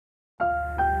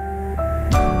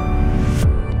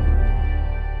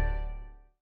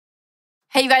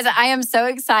Hey, you guys, I am so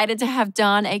excited to have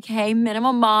Dawn, aka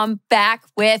Minimal Mom, back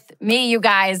with me, you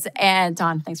guys. And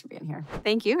Dawn, thanks for being here.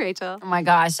 Thank you, Rachel. Oh my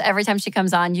gosh, every time she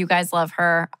comes on, you guys love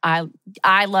her.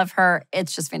 I love her.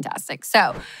 It's just fantastic.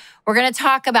 So we're going to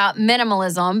talk about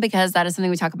minimalism because that is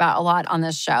something we talk about a lot on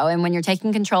this show. And when you're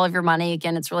taking control of your money,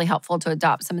 again, it's really helpful to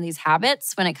adopt some of these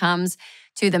habits when it comes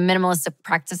to the minimalistic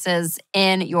practices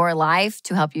in your life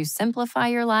to help you simplify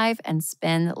your life and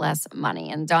spend less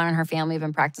money. And Dawn and her family have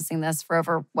been practicing this for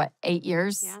over, 8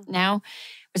 years now,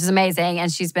 which is amazing. And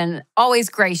she's been always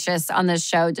gracious on this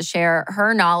show to share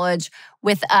her knowledge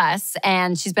with us.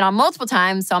 And she's been on multiple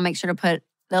times, so I'll make sure to put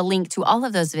the link to all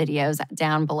of those videos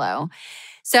down below.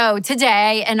 So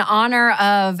today, in honor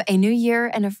of a new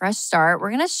year and a fresh start,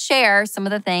 we're going to share some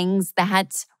of the things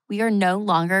that we are no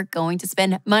longer going to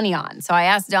spend money on. So I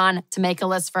asked Dawn to make a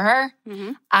list for her.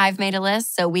 I've made a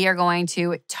list. So we are going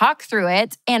to talk through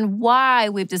it and why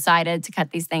we've decided to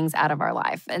cut these things out of our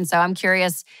life. And so I'm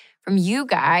curious from you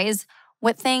guys,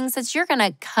 what things that you're going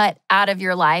to cut out of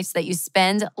your life so that you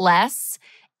spend less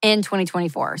in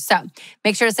 2024. So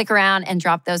make sure to stick around and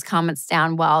drop those comments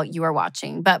down while you are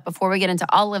watching. But before we get into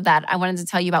all of that, I wanted to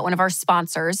tell you about one of our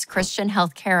sponsors, Christian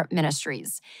Healthcare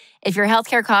Ministries. If your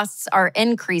healthcare costs are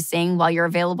increasing while your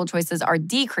available choices are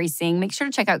decreasing, make sure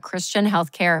to check out Christian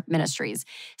Healthcare Ministries.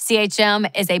 CHM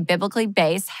is a biblically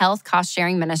based health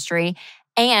cost-sharing ministry,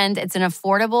 and it's an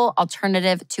affordable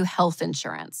alternative to health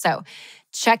insurance. So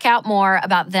check out more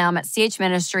about them at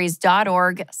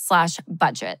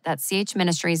chministries.org/budget. That's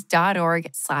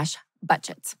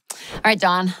chministries.org/budget. All right,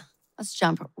 Dawn, let's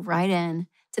jump right in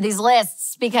to these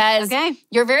lists because you're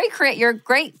you're a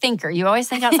great thinker. You always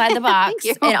think outside the box.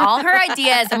 And all her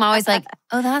ideas, I'm always like,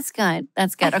 oh, that's good.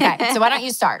 That's good. Okay, so why don't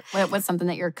you start? What's something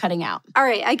that you're cutting out? All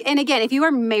right. And again, if you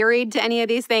are married to any of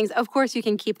these things, of course you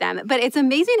can keep them. But it's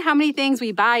amazing how many things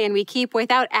we buy and we keep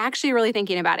without actually really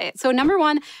thinking about it. So number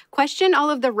one, question all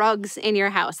of the rugs in your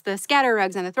house, the scatter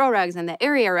rugs and the throw rugs and the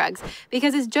area rugs,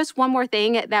 because it's just one more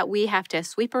thing that we have to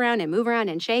sweep around and move around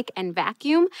and shake and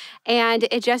vacuum. And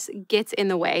it just gets in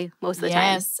the way most of the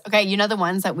time. Yes. Okay. You know the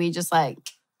ones that we just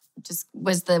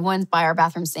was the ones by our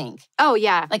bathroom sink. Oh,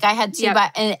 yeah. Like I had two,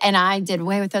 and I did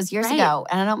away with those years ago,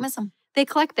 and I don't miss them. They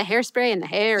collect the hairspray and the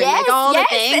hair and like all the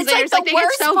things. It's like the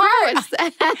worst so gross.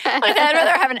 Like I'd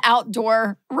rather have an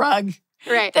outdoor rug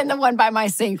than the one by my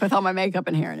sink with all my makeup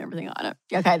and hair and everything on it.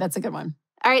 Okay, that's a good one.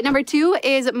 All right, number two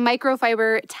is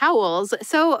microfiber towels.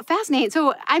 So fascinating.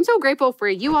 So I'm so grateful for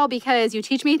you all because you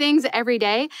teach me things every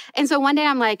day. And so one day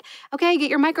I'm like, okay, get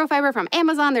your microfiber from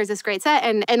Amazon. There's this great set.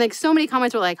 And like so many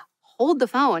comments were like, hold the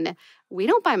phone. We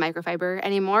don't buy microfiber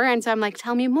anymore. And so I'm like,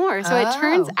 tell me more. So it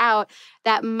turns out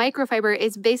that microfiber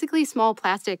is basically small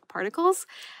plastic particles.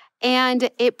 And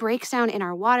it breaks down in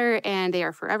our water, and they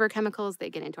are forever chemicals.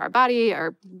 They get into our body,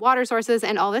 our water sources,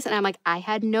 and all this. And I'm like, I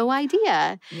had no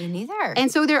idea. Me neither.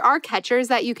 And so there are catchers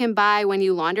that you can buy when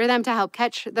you launder them to help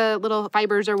catch the little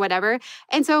fibers or whatever.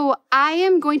 And so I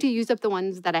am going to use up the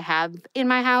ones that I have in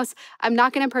my house. I'm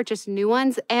not going to purchase new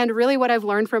ones. And really what I've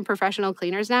learned from professional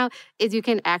cleaners now is you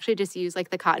can actually just use like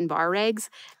the cotton bar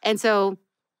rags. And so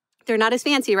they're not as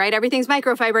fancy, right? Everything's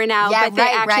microfiber now, but they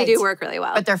actually do work really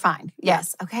well. But they're fine.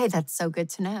 Yes. Okay, that's so good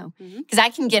to know. Because I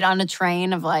can get on a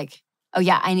train of like, oh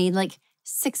yeah, I need like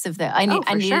 6 of them. I need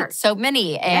so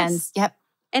many. And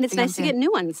And it's nice to get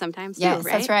new ones sometimes too, yes,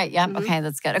 right? That's right. Yep. Okay,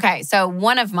 that's good. Okay, so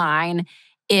one of mine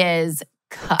is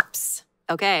cups.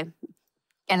 Okay.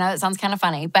 I know it sounds kind of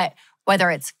funny, but whether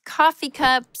it's coffee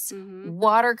cups,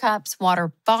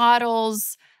 water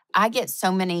bottles, I get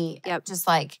so many just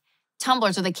like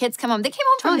tumblers or the kids come home. They came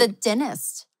home from the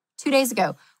dentist 2 days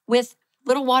ago with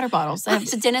little water bottles. And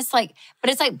the dentist but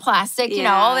it's like plastic, you know,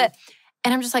 all of it.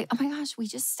 And I'm just like, oh my gosh, we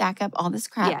just stack up all this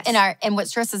crap. Yes. And what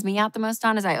stresses me out the most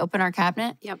on is I open our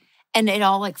cabinet and it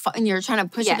all like, and you're trying to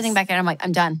push everything back in. I'm like,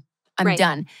 I'm done. I'm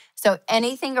done. So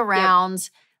anything around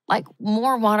like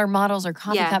more water bottles or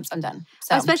coffee cups, I'm done.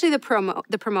 So especially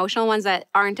the promotional ones that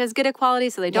aren't as good a quality,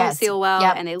 so they don't seal well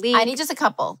and they leak. I need just a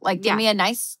couple. Like give me a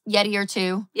nice Yeti or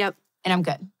 2. And I'm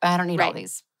good. But I don't need all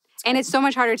these. And it's so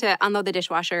much harder to unload the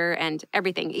dishwasher and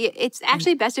everything. It's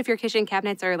actually best if your kitchen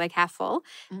cabinets are like half full.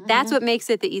 That's what makes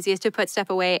it the easiest to put stuff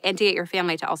away and to get your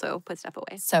family to also put stuff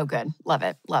away. So good. Love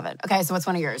it. Love it. Okay, so what's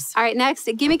one of yours? All right, next,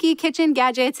 gimmicky kitchen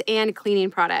gadgets and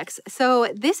cleaning products. So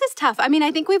this is tough. I mean,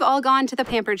 I think we've all gone to the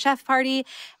Pampered Chef party,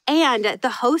 and the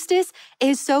hostess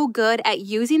is so good at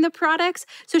using the products.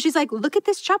 So she's like, look at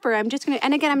this chopper. I'm just going to,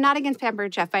 and again, I'm not against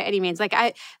Pampered Chef by any means. But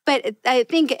I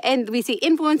think, and we see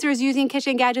influencers using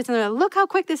kitchen gadgets and they're like, look how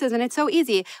quick this is. And it's so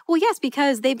easy. Well, yes,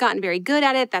 because they've gotten very good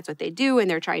at it. That's what they do. And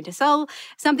they're trying to sell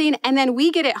something. And then we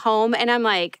get it home and I'm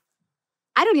like,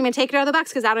 I don't even take it out of the box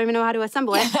because I don't even know how to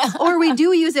assemble it. Or we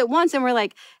do use it once and we're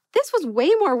like, this was way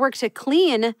more work to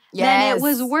clean than it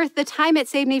was worth the time it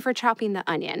saved me for chopping the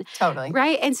onion. Totally.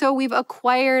 Right? And so we've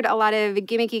acquired a lot of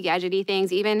gimmicky, gadgety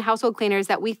things, even household cleaners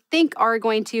that we think are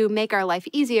going to make our life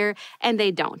easier, and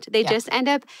they don't. They just end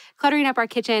up cluttering up our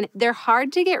kitchen. They're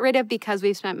hard to get rid of because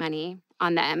we've spent money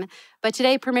on them. But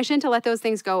today, permission to let those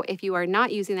things go if you are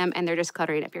not using them and they're just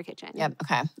cluttering up your kitchen. Yep.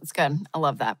 Okay. That's good. I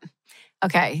love that.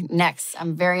 Okay, next.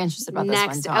 I'm very interested about this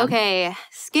one, Dawn. Okay,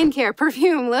 skincare,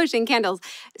 perfume, lotion, candles.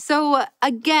 So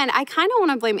again, I kind of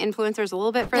want to blame influencers a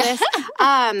little bit for this.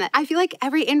 I feel like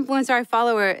every influencer I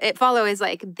follow is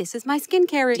like, this is my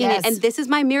skincare routine, and this is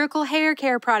my miracle hair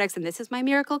care products, and this is my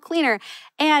miracle cleaner.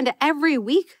 And every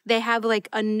week they have like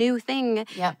a new thing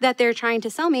that they're trying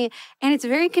to sell me. And it's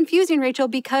very confusing, Rachel,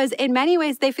 because in many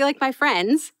ways they feel like my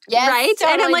friends. Yes, right?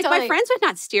 Totally, and I'm like, totally. my friends would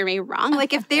not steer me wrong.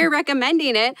 Like if they're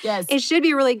recommending it, it should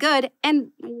be really good.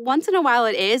 And once in a while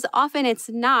it is, often it's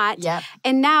not. Yep.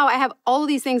 And now I have all of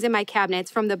these things in my cabinets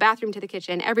from the bathroom to the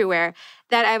kitchen, everywhere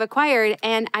that I've acquired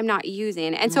and I'm not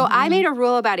using. And so I made a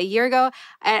rule about a year ago,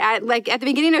 like at the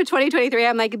beginning of 2023,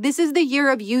 I'm like, this is the year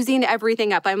of using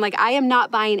everything up. I'm like, I am not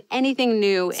buying anything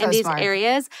new in these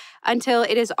areas until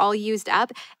it is all used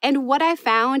up. And what I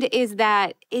found is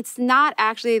that it's not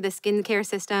actually the skincare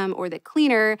system or the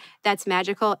cleaner that's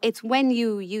magical. It's when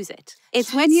you use it.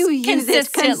 It's when you use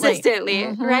it consistently,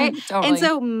 right? Totally. And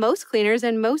so most cleaners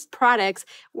and most products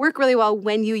work really well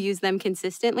when you use them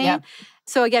consistently. Yep.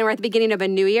 So again, we're at the beginning of a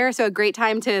new year, so a great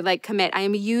time to like commit. I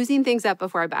am using things up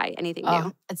before I buy anything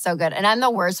new. It's so good. And I'm the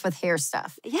worst with hair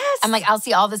stuff. Yes. I'm like, I'll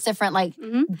see all this different like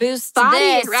boost Body,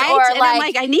 this, right? or And like, I'm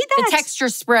like, I need that. the texture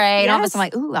spray. And all of a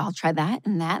sudden I'm like, ooh, I'll try that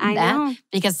and that and that. know.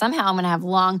 Because somehow I'm going to have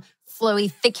long, flowy,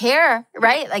 thick hair,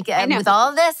 right? Like with all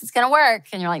of this, it's going to work.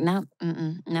 And you're like, no,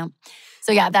 no.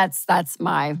 So yeah, that's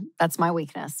my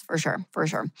weakness for sure.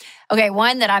 Okay,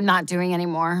 one that I'm not doing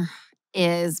anymore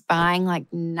is buying like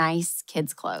nice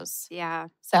kids' clothes. Yeah.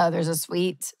 So there's a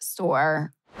sweet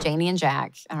store, Janie and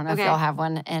Jack. I don't know if y'all have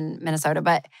one in Minnesota,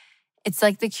 but it's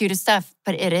like the cutest stuff.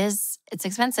 But it's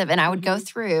expensive. And I would go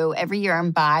through every year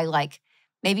and buy like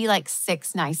maybe like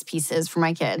 6 nice pieces for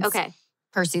my kids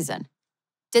per season.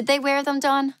 Did they wear them,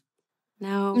 Dawn?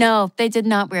 No. No, they did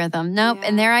not wear them. Nope. Yeah.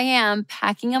 And there I am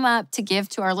packing them up to give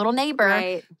to our little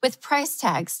neighbor with price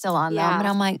tags still on them. And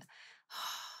I'm like,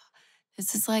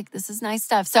 this is nice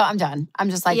stuff. So I'm done. I'm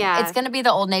just like, it's going to be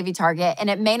the Old Navy Target and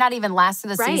it may not even last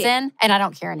through the season. And I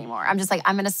don't care anymore. I'm just like,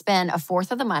 I'm going to spend a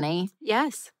fourth of the money.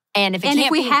 Yes. And if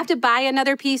we have to buy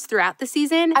another piece throughout the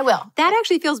season, I will. That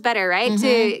actually feels better, right?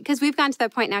 Because we've gotten to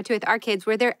that point now too with our kids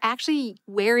where they're actually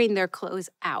wearing their clothes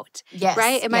out. Yes.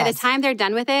 Right? And by the time they're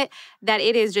done with it, that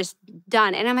it is just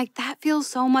done. And I'm like, that feels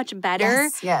so much better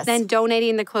than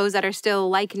donating the clothes that are still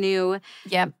like new.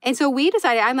 Yep. And so we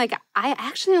decided, I'm like, I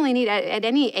actually only need at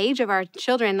any age of our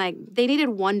children, like they needed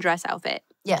one dress outfit.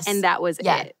 Yes. And that was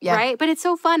it. Yeah. Right? But it's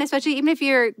so fun, especially even if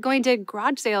you're going to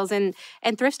garage sales and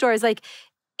thrift stores, like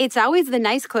it's always the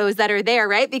nice clothes that are there,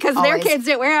 right? Because their kids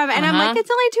didn't wear them. And I'm like, it's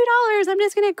only $2. I'm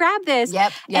just going to grab this.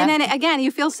 Yep. And then again,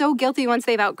 you feel so guilty once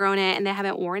they've outgrown it and they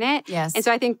haven't worn it. Yes. And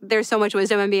so I think there's so much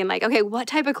wisdom in being like, okay, what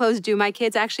type of clothes do my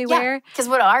kids actually wear? Because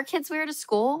what our kids wear to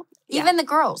school, even the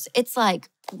girls, it's like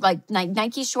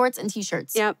Nike shorts and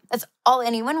T-shirts. Yep. That's all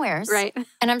anyone wears. Right.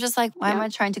 And I'm just like, why am I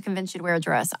trying to convince you to wear a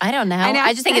dress? I don't know.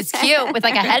 I just think it's cute with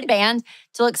like a headband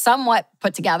to look somewhat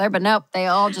put together. But nope, they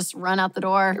all just run out the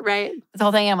door. Right. The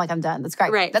whole thing. And I'm like, I'm done. That's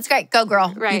great. Right. That's great. Go,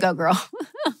 girl. Right. You go, girl.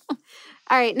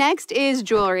 All right. Next is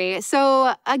jewelry.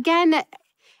 So again,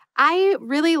 I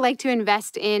really like to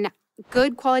invest in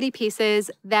good quality pieces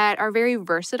that are very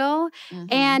versatile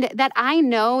and that I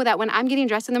know that when I'm getting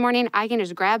dressed in the morning, I can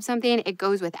just grab something. It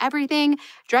goes with everything,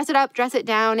 dress it up, dress it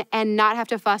down, and not have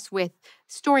to fuss with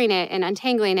storing it and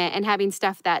untangling it and having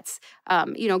stuff that's,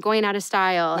 going out of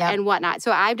style and whatnot.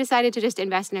 So I've decided to just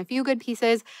invest in a few good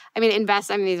pieces.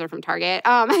 These are from Target.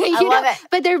 I love it.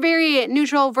 But they're very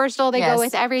neutral, versatile. They go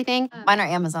with everything. Mine are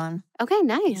Amazon. Okay,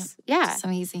 nice. Yeah. So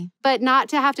easy. But not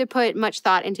to have to put much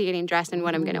thought into getting dressed and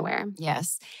what I'm going to wear.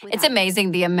 Yes. It's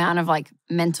amazing the amount of like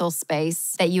mental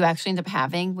space that you actually end up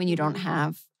having when you don't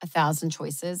have 1,000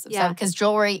 choices of stuff. Because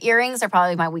jewelry, earrings are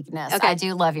probably my weakness. Okay. I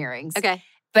do love earrings. Okay.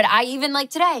 But I even like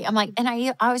today, I'm like, and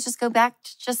I always just go back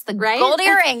to just the gold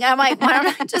earring. I'm like, why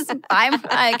don't I just buy them?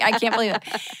 I can't believe it.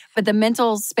 But the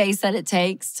mental space that it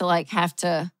takes to like have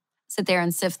to sit there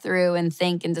and sift through and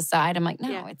think and decide, I'm like,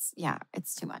 no,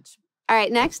 it's too much. All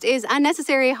right, next is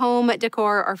unnecessary home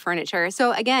decor or furniture.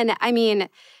 So again,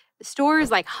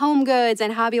 stores like Home Goods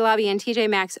and Hobby Lobby and TJ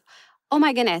Maxx, oh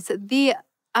my goodness, the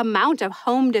amount of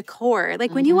home decor.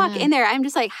 Like when you walk in there, I'm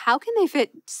just like, how can they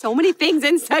fit so many things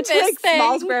in such like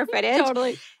small square footage?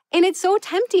 Totally. And it's so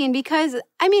tempting because,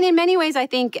 I mean, in many ways, I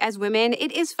think as women,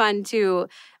 it is fun to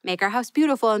make our house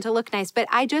beautiful and to look nice. But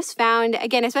I just found,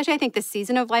 again, especially I think the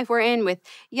season of life we're in with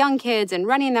young kids and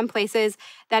running them places,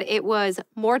 that it was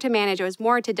more to manage. It was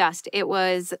more to dust. It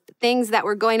was things that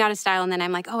were going out of style. And then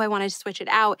I'm like, oh, I want to switch it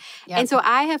out. Yep. And so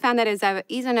I have found that as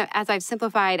I've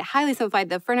simplified, highly simplified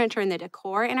the furniture and the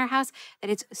decor in our house,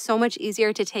 that it's so much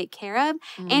easier to take care of.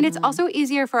 And it's also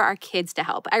easier for our kids to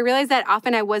help. I realized that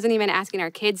often I wasn't even asking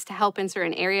our kids to help in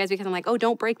certain areas because I'm like, oh,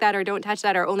 don't break that or don't touch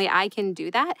that or only I can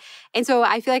do that. And so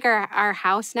I feel like our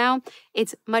house now,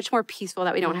 it's much more peaceful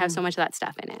that we don't have so much of that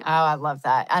stuff in it. Oh, I love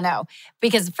that. I know.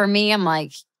 Because for me, I'm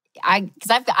like, I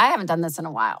haven't done this in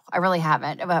a while. I really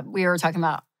haven't. We were talking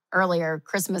about earlier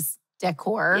Christmas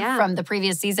decor from the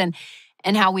previous season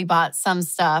and how we bought some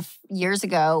stuff years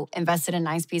ago, invested in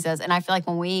nice pieces. And I feel like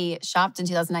when we shopped in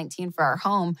 2019 for our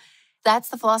home, that's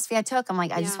the philosophy I took. I'm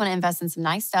like, I just want to invest in some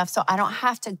nice stuff so I don't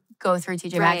have to go through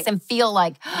TJ Maxx and feel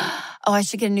like, oh, I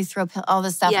should get a new throw pillow, all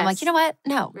this stuff. I'm like, you know what?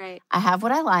 No, I have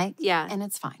what I like and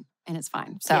it's fine.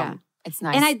 So it's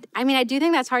nice. And I do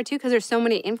think that's hard too because there's so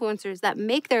many influencers that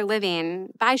make their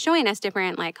living by showing us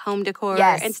different like home decor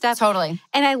and stuff. Totally.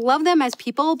 And I love them as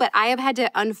people, but I have had to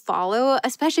unfollow,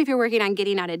 especially if you're working on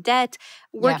getting out of debt.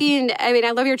 I mean, I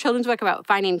love your children's book about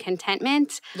finding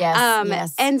contentment.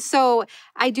 Yes. And so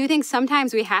I do think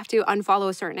sometimes we have to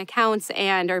unfollow certain accounts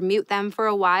or mute them for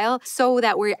a while so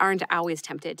that we aren't always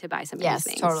tempted to buy some of these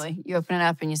things. Yes, totally. You open it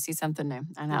up and you see something new.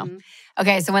 I know.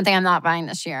 Okay, so one thing I'm not buying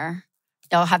this year,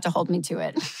 you'll have to hold me to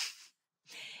it,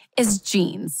 is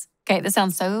jeans. Okay, this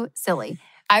sounds so silly.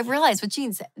 I've realized with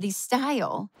jeans, the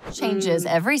style changes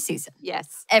every season.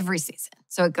 Yes. Every season.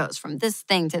 So it goes from this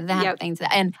thing to that thing to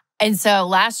that. And so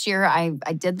last year, I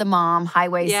did the mom,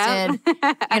 high-waisted,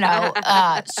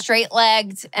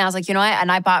 straight-legged. And I was like, you know what? And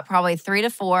I bought probably 3 to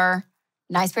 4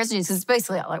 nice pairs of jeans because it's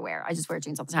basically all I wear. I just wear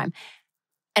jeans all the time.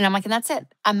 And I'm like, and that's it.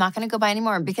 I'm not going to go buy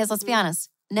anymore because let's be honest,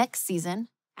 next season,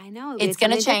 I know. it's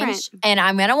going to change and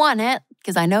I'm going to want it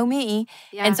because I know me.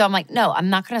 Yeah. And so I'm like, no, I'm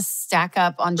not going to stack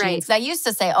up on jeans. I used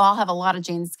to say, oh, I'll have a lot of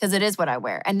jeans because it is what I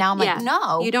wear. And now I'm like,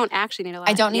 no. You don't actually need a lot.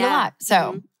 I don't need a lot.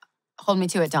 So hold me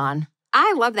to it, Dawn.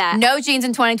 I love that. No jeans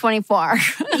in 2024.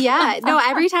 No,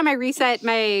 every time I reset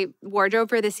my wardrobe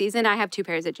for the season, I have 2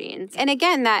 pairs of jeans. And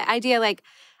again, that idea like,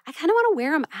 I kind of want to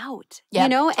wear them out,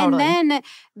 Totally. And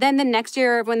then the next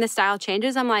year when the style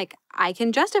changes, I'm like, I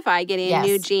can justify getting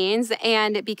new jeans.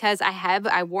 And because I've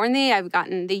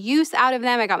gotten the use out of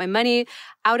them. I got my money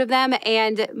out of them.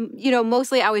 And,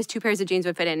 mostly always 2 pairs of jeans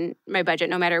would fit in my budget,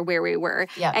 no matter where we were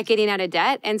at getting out of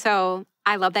debt. And so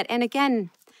I love that. And again,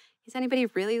 is anybody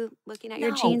really looking at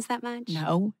your jeans that much?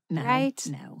 No. Right?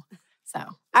 No. So.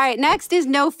 All right, next is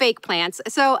no fake plants.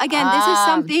 So again, this is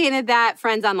something that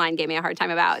friends online gave me a hard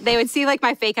time about. They would see like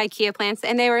my fake IKEA plants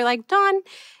and they were like, Dawn,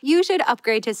 you should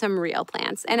upgrade to some real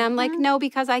plants. And I'm like, no,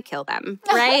 because I kill them,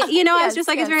 right? I was just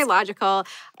like, it's very logical.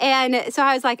 And so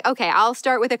I was like, okay, I'll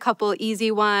start with a couple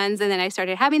easy ones. And then I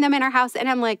started having them in our house and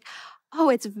I'm like, oh,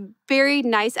 it's very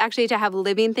nice actually to have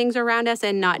living things around us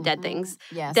and not dead things,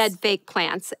 dead fake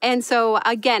plants. And so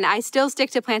again, I still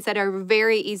stick to plants that are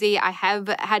very easy. I have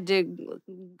had to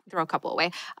throw a couple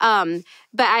away, but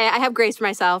I have grace for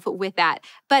myself with that.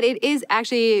 But it is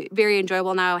actually very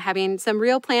enjoyable now having some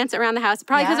real plants around the house,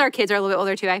 probably because our kids are a little bit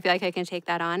older too. I feel like I can take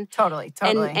that on. Totally.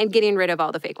 And getting rid of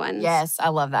all the fake ones. Yes, I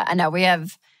love that. I know we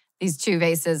have these 2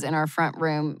 vases in our front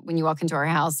room when you walk into our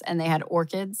house, and they had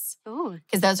orchids. Oh.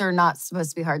 Because those are not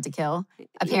supposed to be hard to kill,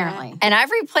 apparently. Yeah. And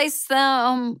I've replaced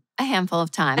them a handful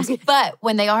of times. But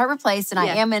when they are replaced, and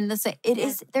I am in the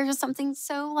there's just something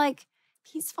so like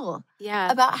peaceful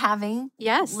about having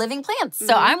living plants.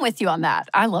 So I'm with you on that.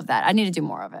 I love that. I need to do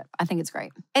more of it. I think it's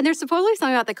great. And there's supposedly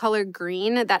something about the color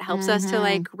green that helps us to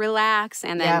like relax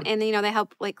and then and they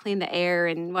help like clean the air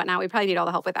and whatnot. We probably need all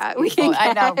the help with that.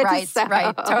 I know,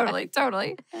 right.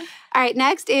 Totally. All right,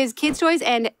 next is kids' toys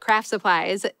and craft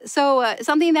supplies. So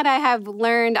something that I have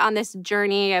learned on this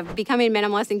journey of becoming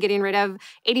minimalist and getting rid of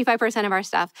 85% of our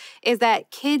stuff is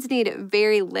that kids need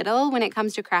very little when it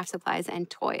comes to craft supplies and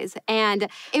toys. And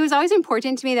it was always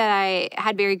important to me that I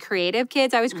had very creative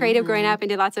kids. I was creative growing up and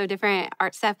did lots of different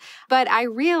art stuff. But I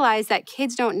realized that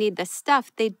kids don't need the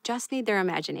stuff. They just need their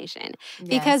imagination.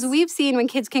 Because we've seen when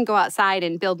kids can go outside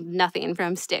and build nothing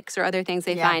from sticks or other things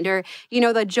they find. Or,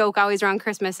 the joke always around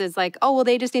Christmas is like, oh, well,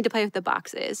 they just need to play with the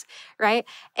boxes, right?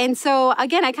 And so,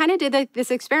 again, I kind of did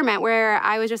this experiment where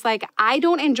I was just like, I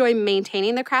don't enjoy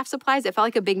maintaining the craft supplies. It felt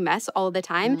like a big mess all the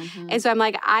time. And so I'm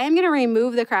like, I am going to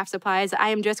remove the craft supplies. I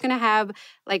am just going to have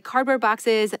like cardboard cardboard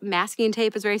boxes, masking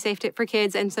tape was very safe for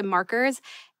kids, and some markers.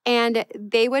 And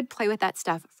they would play with that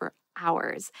stuff for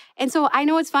hours. And so I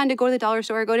know it's fun to go to the dollar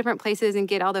store, go different places and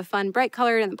get all the fun bright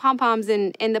colored and the pom-poms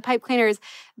and the pipe cleaners.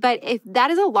 But if that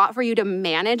is a lot for you to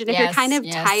manage, and if you're kind of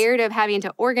tired of having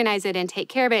to organize it and take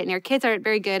care of it, and your kids aren't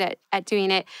very good at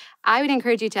doing it, I would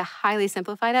encourage you to highly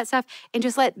simplify that stuff and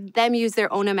just let them use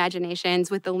their own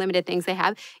imaginations with the limited things they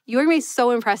have. You're going to be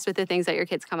so impressed with the things that your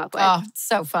kids come up with. Oh, it's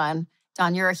so fun.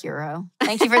 Dawn, you're a hero.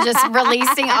 Thank you for just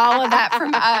releasing all of that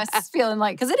from us, feeling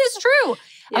like, because it is true.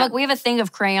 Yeah. I'm like, we have a thing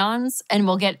of crayons, and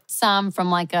we'll get some from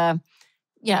like a,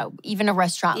 even a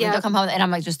restaurant. Yeah. They'll come home, and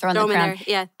I'm like, just throwing the crayon.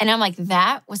 Yeah. And I'm like,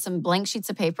 that with some blank sheets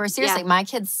of paper. Seriously, my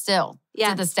kids still,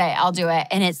 to this day, I'll do it.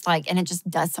 And it's like, and it just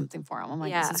does something for them. I'm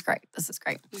like, this is great. This is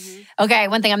great. Mm-hmm. Okay,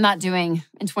 one thing I'm not doing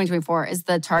in 2024 is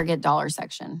the Target dollar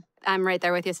section. I'm right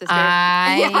there with you, sister. And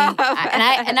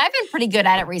I've been pretty good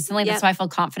at it recently. That's why I feel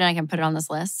confident I can put it on this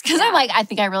list. Because I'm like, I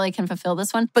think I really can fulfill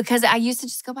this one. Because I used to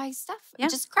just go buy stuff.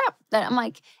 Just crap. That I'm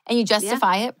like, and you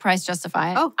justify it, price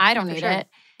justify it. Oh, I don't need it.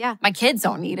 Yeah. My kids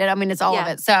don't need it. I mean, it's all of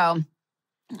it. So,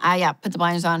 put the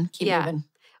blinders on, keep moving.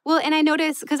 Well, and I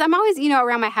notice, because I'm always,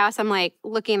 around my house, I'm like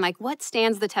looking like what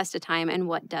stands the test of time and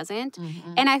what doesn't.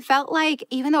 Mm-hmm. And I felt like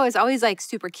even though it was always like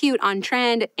super cute, on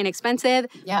trend, inexpensive,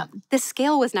 the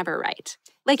scale was never right.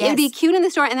 Like it would be cute in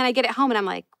the store, and then I get it home and I'm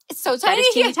like, it's so tiny. That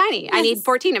is teeny tiny. I need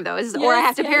 14 of those. Or I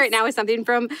have to pair it now with something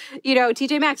from,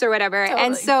 TJ Maxx or whatever. Totally.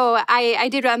 And so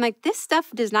I'm like, this stuff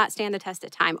does not stand the test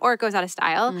of time, or it goes out of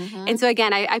style. Mm-hmm. And so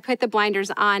again, I put the blinders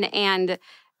on, and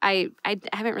I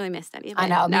haven't really missed any of it. I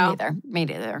know, me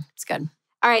neither. It's good.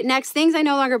 All right, next, things I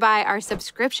no longer buy are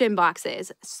subscription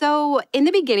boxes. So in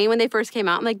the beginning, when they first came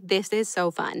out, I'm like, this is so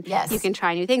fun. Yes. You can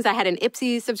try new things. I had an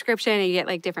Ipsy subscription, and you get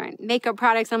like different makeup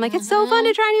products. And I'm like, it's so fun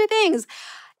to try new things.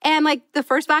 And like the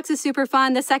first box is super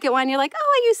fun. The second one, you're like,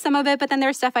 oh, I used some of it, but then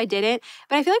there's stuff I didn't.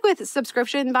 But I feel like with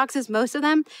subscription boxes, most of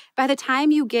them, by the time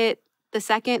you get the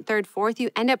second, third, fourth, you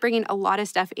end up bringing a lot of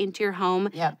stuff into your home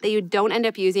that you don't end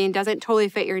up using, doesn't totally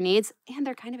fit your needs, and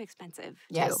they're kind of expensive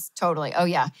too. Yes, totally. Oh,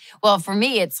 yeah. Well, for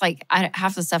me, it's like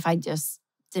half the stuff I just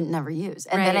didn't never use.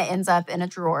 And then it ends up in a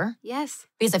drawer. Yes.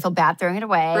 Because I feel bad throwing it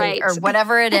away or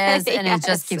whatever it is, and it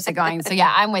just keeps it going. So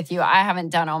yeah, I'm with you. I haven't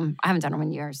done them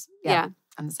in years. Yeah.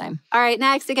 I'm the same. All right,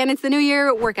 next, again, it's the new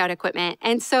year, workout equipment.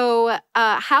 And so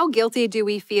how guilty do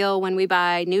we feel when we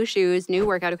buy new shoes, new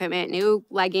workout equipment, new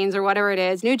leggings or whatever it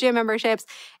is, new gym memberships,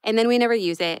 and then we never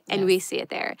use it and we see it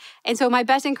there? And so my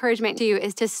best encouragement to you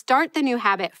is to start the new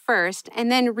habit first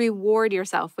and then reward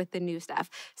yourself with the new stuff.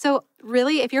 So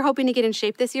really, if you're hoping to get in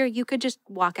shape this year, you could just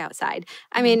walk outside.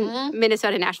 I mean,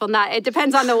 Minnesota, Nashville, it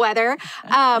depends on the weather.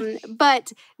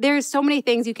 But there's so many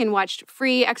things. You can watch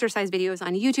free exercise videos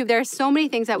on YouTube. There are so many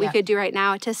things that we could do right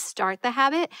now to start the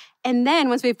habit. And then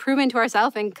once we've proven to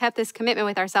ourselves and kept this commitment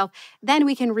with ourselves, then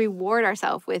we can reward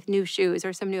ourselves with new shoes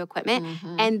or some new equipment.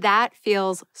 And that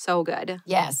feels so good.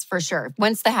 Yes, for sure.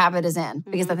 Once the habit is in,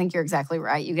 because I think you're exactly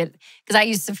right. Because I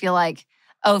used to feel like,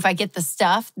 oh, if I get the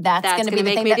stuff, that's going to be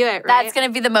the thing do it, right? That's going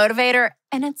to be the motivator.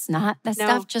 And it's not. The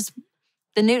stuff just,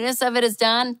 the newness of it is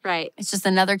done. Right. It's just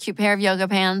another cute pair of yoga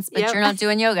pants, but you're not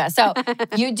doing yoga. So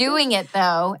you doing it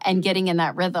though and getting in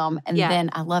that rhythm. And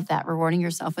then I love that, rewarding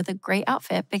yourself with a great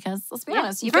outfit, because let's be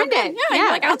honest, you've earned it. Yeah,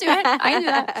 you're like, I'll do it. I can do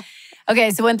that.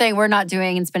 Okay, so one thing we're not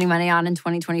doing and spending money on in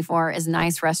 2024 is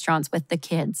nice restaurants with the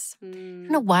kids. I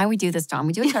don't know why we do this, Dawn.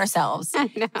 We do it to ourselves.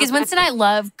 Because Winston and I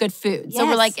love good food. So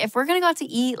we're like, if we're going to go out to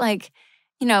eat, like,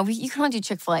 you can only do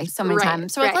Chick-fil-A so many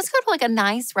times. So let's go to like a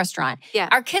nice restaurant. Yeah.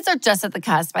 Our kids are just at the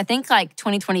cusp. I think like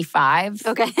 2025.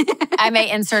 Okay. I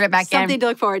may insert it back in. Something to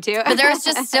look forward to. But there's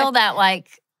just still that like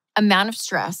amount of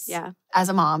stress as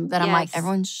a mom that I'm like,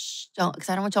 everyone don't, because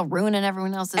I don't want y'all ruining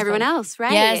everyone else's. Everyone else,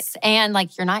 right. Yes. And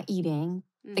like, you're not eating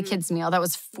the kids' meal. That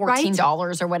was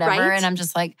 $14 or whatever. Right. And I'm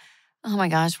just like, oh my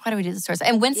gosh, why do we do this to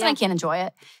ourselves? And Winston, I can't enjoy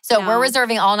it. So we're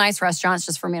reserving all nice restaurants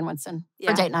just for me and Winston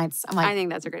for date nights. I'm like, I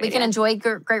think that's a great idea. We can enjoy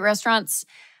great restaurants,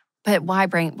 but why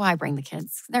bring the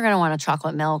kids? They're going to want a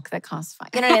chocolate milk that costs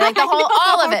 $5. You know what I mean? Like the whole,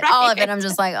 all of it. I'm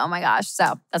just like, oh my gosh.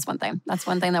 So that's one thing. That's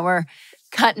one thing that we're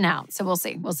cutting out. So we'll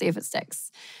see. We'll see if it sticks.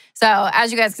 So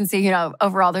as you guys can see,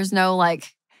 overall, there's no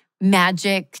like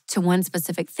magic to one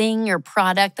specific thing or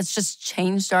product that's just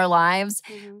changed our lives.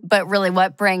 But really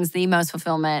what brings the most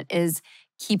fulfillment is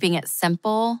keeping it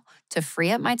simple to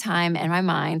free up my time and my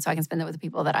mind so I can spend it with the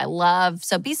people that I love.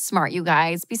 So be smart, you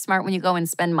guys. Be smart when you go and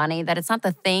spend money, that it's not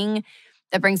the thing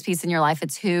that brings peace in your life.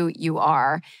 It's who you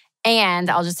are. And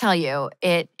I'll just tell you,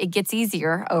 it gets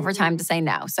easier over time to say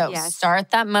no. So Yes. start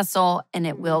that muscle and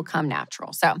it will come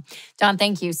natural. So Dawn,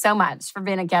 thank you so much for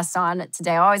being a guest on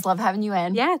today. I always love having you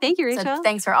in. Yeah, thank you, Rachel. So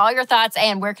thanks for all your thoughts.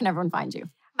 And where can everyone find you?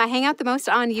 I hang out the most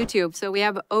on YouTube. So we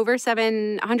have over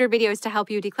 700 videos to help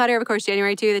you declutter. Of course,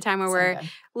 January 2, the time where we're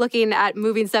looking at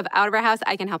moving stuff out of our house,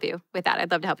 I can help you with that.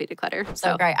 I'd love to help you declutter.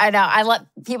 So great. I know.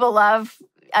 People love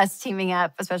us teaming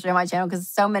up, especially on my channel, because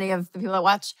so many of the people that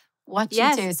watch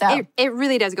you too. So it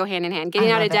really does go hand in hand. Getting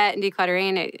out of debt and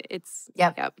decluttering, it's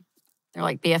Yep. They're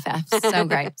like BFFs. So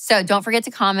great. So don't forget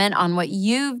to comment on what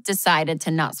you've decided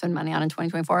to not spend money on in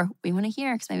 2024. We want to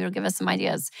hear because maybe it'll give us some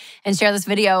ideas. And share this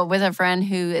video with a friend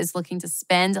who is looking to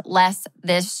spend less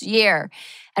this year.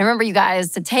 And remember, you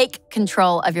guys, to take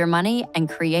control of your money and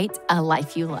create a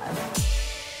life you love.